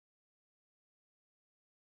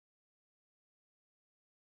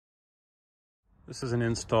This is an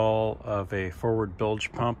install of a forward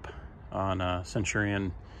bilge pump on a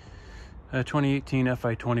Centurion 2018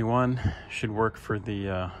 Fi-21. Should work for the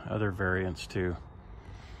other variants too.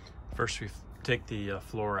 First we take the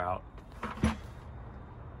floor out.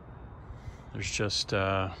 There's just,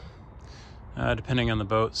 depending on the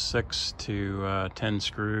boat, 6 to 10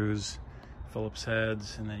 screws, Phillips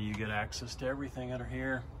heads, and then you get access to everything under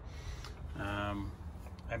here.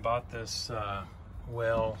 I bought this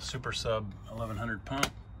Whale Supersub 1100 pump,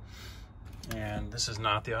 and this is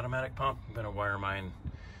not the automatic pump. I'm going to wire mine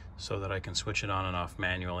so that I can switch it on and off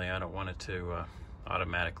manually. I don't want it to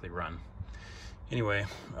automatically run. Anyway,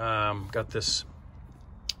 got this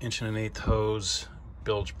 1.1/8" hose,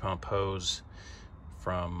 bilge pump hose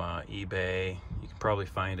from eBay. You can probably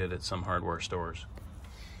find it at some hardware stores.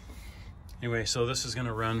 Anyway, so this is going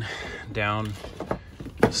to run down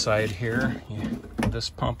the side here. This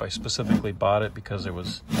pump, I specifically bought it because it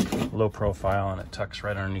was low profile and it tucks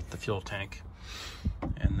right underneath the fuel tank.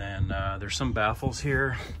 And then there's some baffles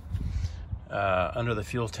here under the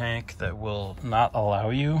fuel tank that will not allow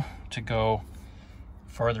you to go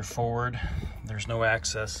farther forward. There's no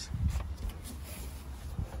access,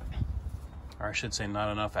 or I should say not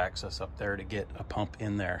enough access up there to get a pump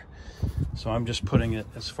in there. So I'm just putting it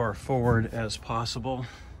as far forward as possible.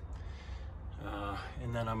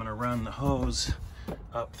 And then I'm gonna run the hose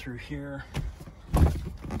up through here.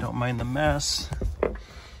 Don't mind the mess.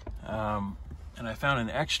 And I found an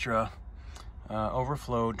extra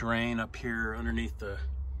overflow drain up here underneath the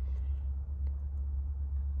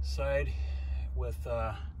side with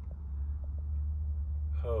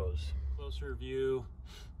hose. Closer view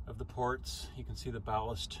of the ports. You can see the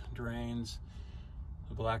ballast drains,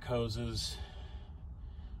 the black hoses.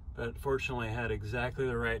 But fortunately I had exactly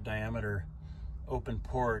the right diameter open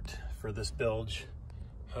port for this bilge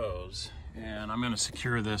hose, and I'm going to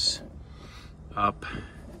secure this up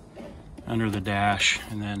under the dash.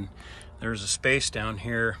 And then there's a space down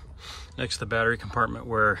here next to the battery compartment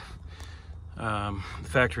where the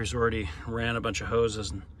factory's already ran a bunch of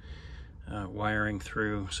hoses and wiring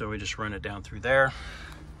through, so we just run it down through there,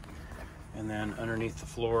 and then underneath the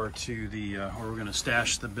floor to the where we're going to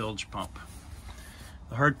stash the bilge pump.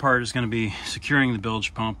 The hard part is going to be securing the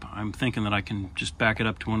bilge pump. I'm thinking that I can just back it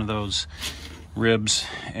up to one of those ribs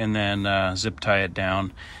and then zip tie it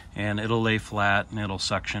down, and it'll lay flat and it'll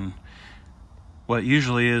suction what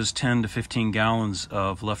usually is 10 to 15 gallons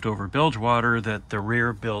of leftover bilge water that the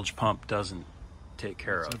rear bilge pump doesn't take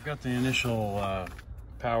care of. So I've got the initial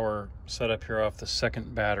power set up here off the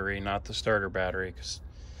second battery, not the starter battery, because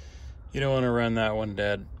you don't want to run that one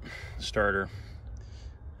dead, starter.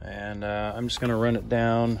 And I'm just going to run it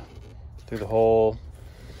down through the hole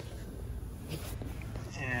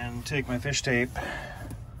and take my fish tape.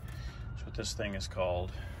 That's what this thing is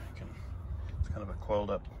called. It's kind of a coiled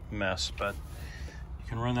up mess, but you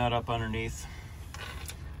can run that up underneath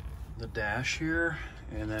the dash here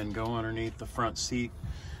and then go underneath the front seat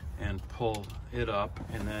and pull it up,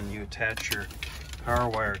 and then you attach your power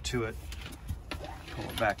wire to it, pull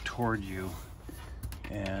it back toward you,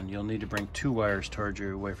 and you'll need to bring 2 wires towards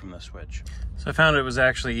you away from the switch. So I found it was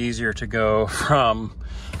actually easier to go from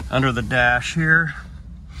under the dash here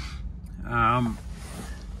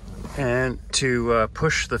and to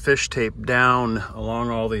push the fish tape down along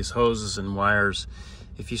all these hoses and wires.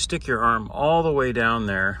 If you stick your arm all the way down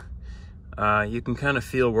there, you can kind of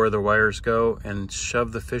feel where the wires go and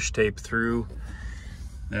shove the fish tape through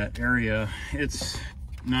that area. It's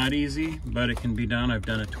not easy, but it can be done. I've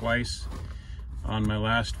done it twice. On my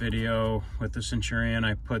last video with the Centurion,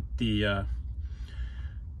 I put the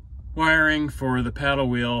wiring for the paddle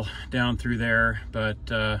wheel down through there, but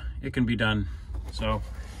it can be done. So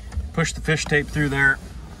push the fish tape through there,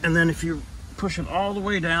 and then if you push it all the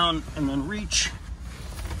way down and then reach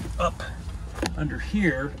up under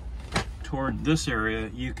here toward this area,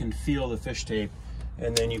 you can feel the fish tape,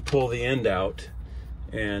 and then you pull the end out,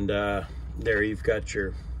 and there you've got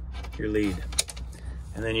your lead.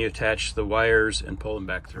 And then you attach the wires and pull them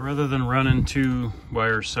back through. Rather than running 2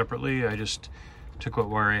 wires separately, I just took what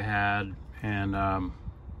wire I had and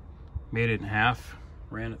made it in half,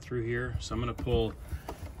 ran it through here. So I'm gonna pull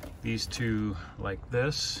these 2 like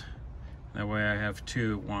this. That way I have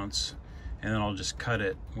 2 at once, and then I'll just cut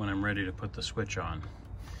it when I'm ready to put the switch on.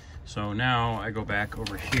 So now I go back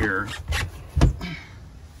over here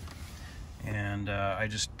and I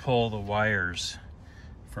just pull the wires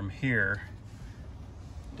from here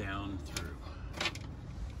down through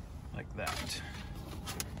like that.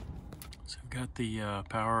 So I've got the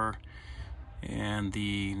power and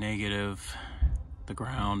the negative, the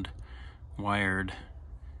ground wired.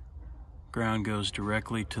 Ground goes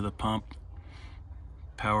directly to the pump,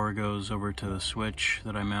 power goes over to the switch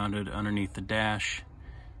that I mounted underneath the dash,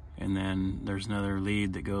 and then there's another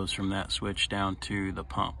lead that goes from that switch down to the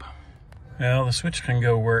pump. Well, the switch can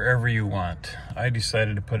go wherever you want. I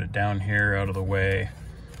decided to put it down here out of the way.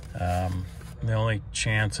 The only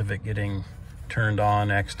chance of it getting turned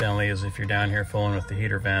on accidentally is if you're down here fooling with the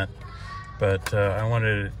heater vent. But I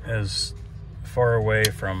wanted it as far away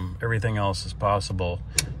from everything else as possible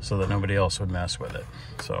so that nobody else would mess with it.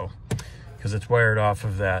 So, because it's wired off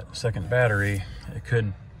of that second battery, it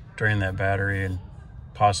could drain that battery and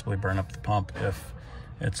possibly burn up the pump if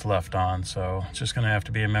it's left on. So it's just gonna have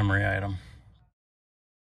to be a memory item.